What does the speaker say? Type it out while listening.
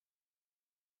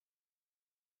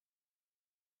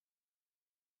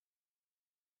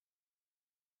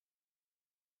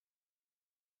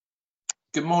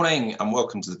Good morning and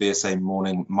welcome to the VSA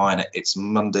Morning Miner. It's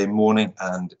Monday morning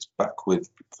and it's back with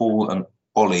Paul and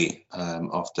Ollie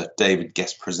after David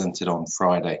guest presented on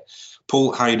Friday.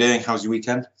 Paul, how are you doing? How's your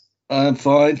weekend? I'm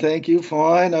fine, thank you.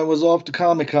 Fine. I was off to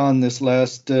Comic-Con this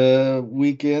last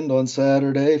weekend on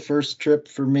Saturday. First trip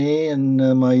for me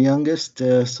and my youngest,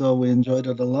 so we enjoyed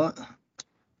it a lot.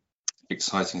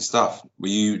 Exciting stuff. Were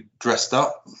you dressed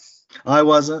up? I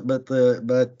wasn't, but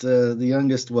the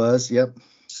youngest was. Yep.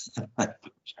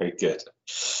 Very good.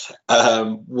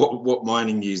 What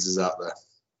mining news is out there?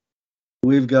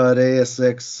 We've got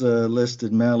ASX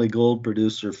listed Mali gold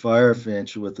producer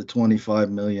Firefinch with a $25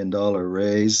 million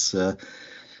raise.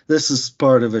 This is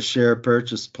part of a share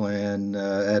purchase plan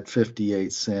at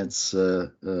 58 cents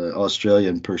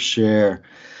Australian per share.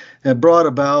 And brought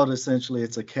about, essentially,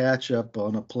 it's a catch-up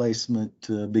on a placement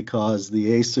because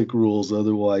the ASIC rules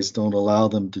otherwise don't allow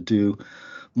them to do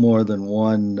more than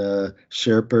one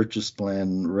share purchase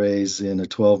plan raise in a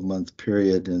 12-month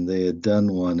period, and they had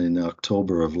done one in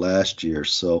October of last year.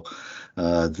 So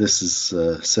this is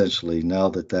essentially, now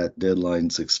that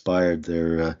deadline's expired,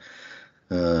 they're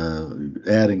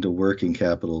adding to working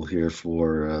capital here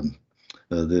for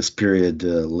this period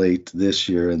late this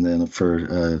year, and then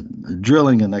for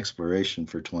drilling and exploration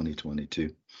for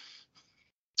 2022.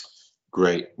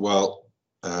 Great. Well,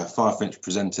 Firefinch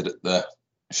presented at the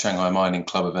Shanghai Mining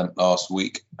Club event last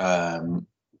week. So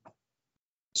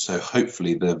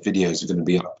hopefully the videos are going to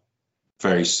be up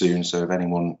very soon. So if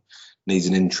anyone needs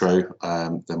an intro,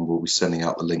 then we'll be sending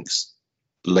out the links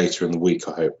later in the week,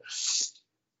 I hope.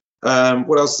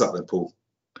 What else is up there, Paul?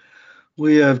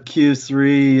 We have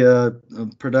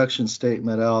Q3 production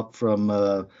statement out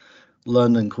from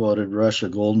London quoted Russia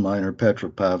gold miner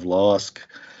Petropavlovsk.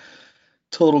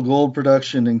 Total gold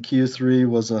production in Q3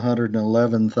 was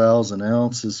 111,000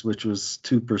 ounces, which was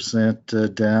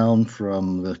 2% down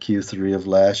from the Q3 of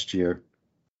last year.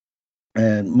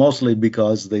 And mostly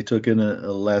because they took in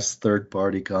a less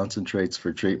third-party concentrates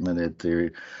for treatment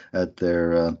at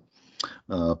their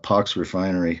POX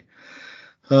refinery.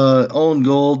 Own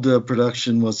gold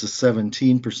production was a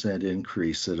 17%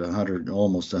 increase at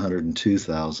almost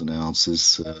 102,000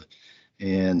 ounces,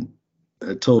 and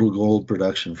total gold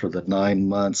production for the 9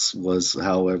 months was,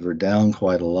 however, down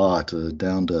quite a lot,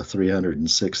 down to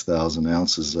 306,000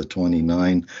 ounces, a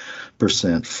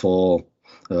 29% fall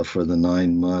for the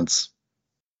 9 months.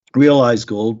 Realized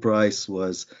gold price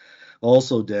was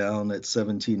also down at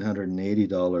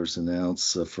 $1,780 an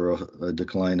ounce for a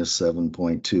decline of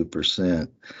 7.2%.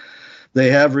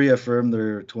 They have reaffirmed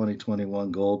their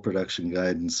 2021 gold production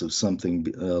guidance of something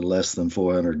less than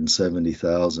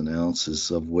 470,000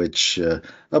 ounces, of which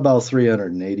about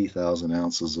 380,000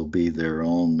 ounces will be their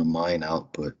own mine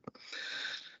output.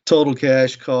 Total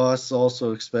cash costs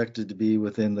also expected to be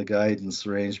within the guidance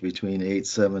range between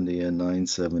 $870 and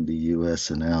 $970 US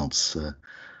an ounce.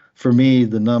 For me,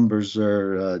 the numbers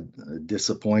are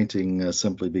disappointing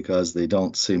simply because they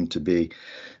don't seem to be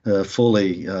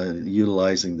fully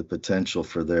utilizing the potential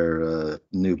for their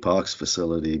new POX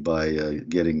facility by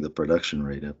getting the production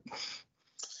rate up.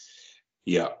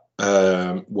 Yeah.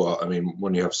 Well, I mean,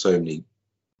 when you have so many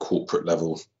corporate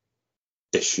level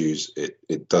issues,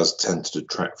 it does tend to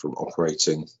detract from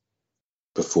operating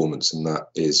performance, and that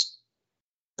is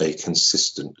a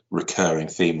consistent recurring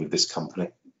theme with this company.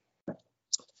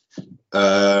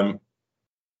 What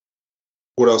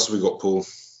else have we got, Paul?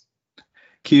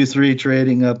 Q3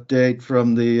 trading update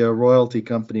from the royalty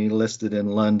company listed in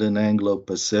London, Anglo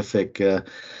Pacific.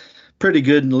 Pretty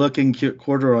good looking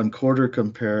quarter-on-quarter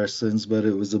comparisons, but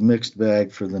it was a mixed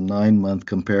bag for the 9-month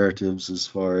comparatives as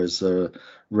far as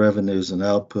revenues and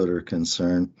output are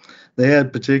concerned. They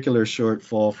had particular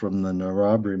shortfall from the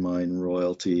Narrabri mine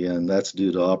royalty, and that's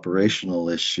due to operational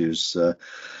issues,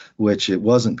 which it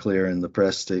wasn't clear in the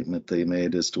press statement they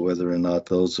made as to whether or not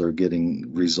those are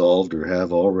getting resolved or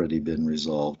have already been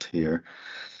resolved here.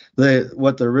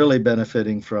 What they're really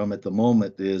benefiting from at the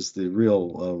moment is the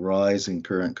real rise in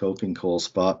current coking coal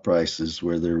spot prices,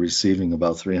 where they're receiving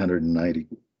about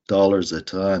 $390 a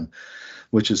ton,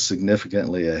 which is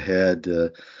significantly ahead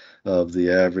of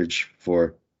the average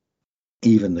for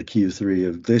even the Q3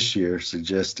 of this year,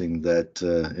 suggesting that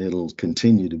it'll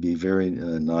continue to be very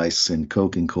nice in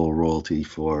coking coal royalty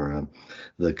for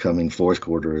the coming fourth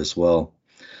quarter as well.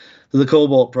 The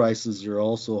cobalt prices are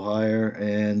also higher,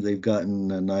 and they've gotten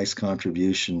a nice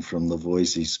contribution from the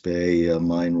Voisey's Bay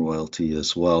mine royalty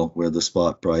as well, where the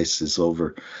spot price is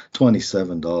over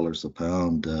 $27 a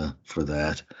pound for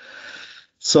that.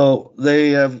 So they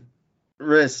have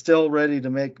still ready to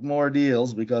make more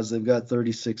deals because they've got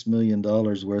 $36 million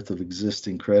worth of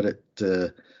existing credit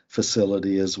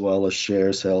facility, as well as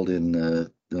shares held in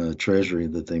Treasury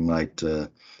that they might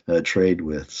trade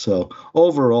with. So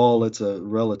overall, it's a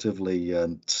relatively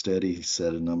steady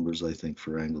set of numbers, I think,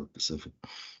 for Anglo Pacific.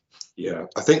 Yeah,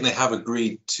 I think they have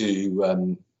agreed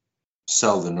to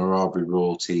sell the Narrabri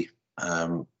royalty, which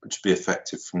will be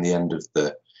effective from the end of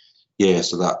the year.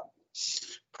 So that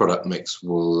product mix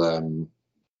will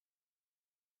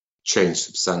change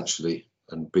substantially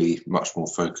and be much more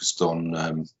focused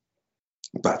on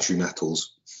battery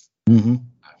metals. Mm-hmm.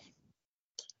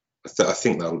 I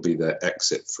think that'll be their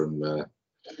exit from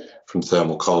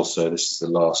thermal coal. So this is the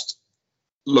last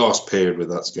period where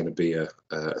that's going to be a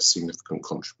significant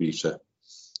contributor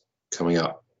coming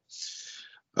up.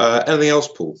 Anything else,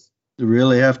 Paul? You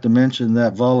really have to mention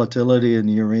that volatility in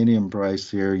the uranium price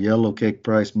here. Yellowcake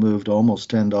price moved almost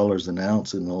 $10 an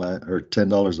ounce in the or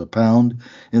 $10 a pound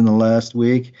in the last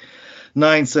week.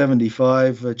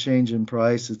 $9.75 a change in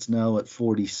price. It's now at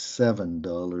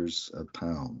 $47 a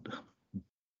pound.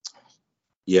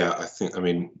 Yeah, I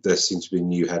mean, there seem to be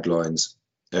new headlines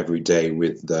every day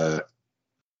with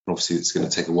obviously it's going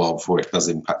to take a while before it does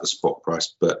impact the spot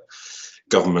price, but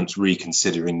governments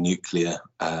reconsidering nuclear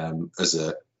as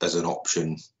an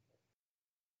option.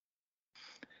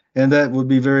 And that would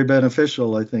be very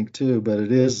beneficial, I think, too, but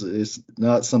it's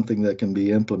not something that can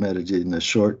be implemented in the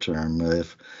short term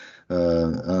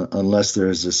unless there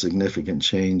is a significant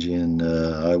change in,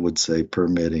 I would say,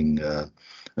 permitting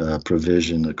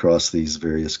provision across these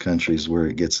various countries where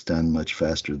it gets done much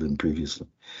faster than previously.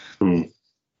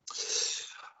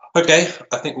 Okay,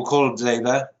 I think we'll call it a day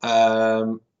there.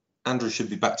 Andrew should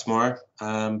be back tomorrow,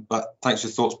 but thanks for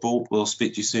your thoughts, Paul. We'll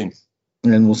speak to you soon.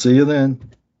 And we'll see you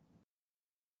then.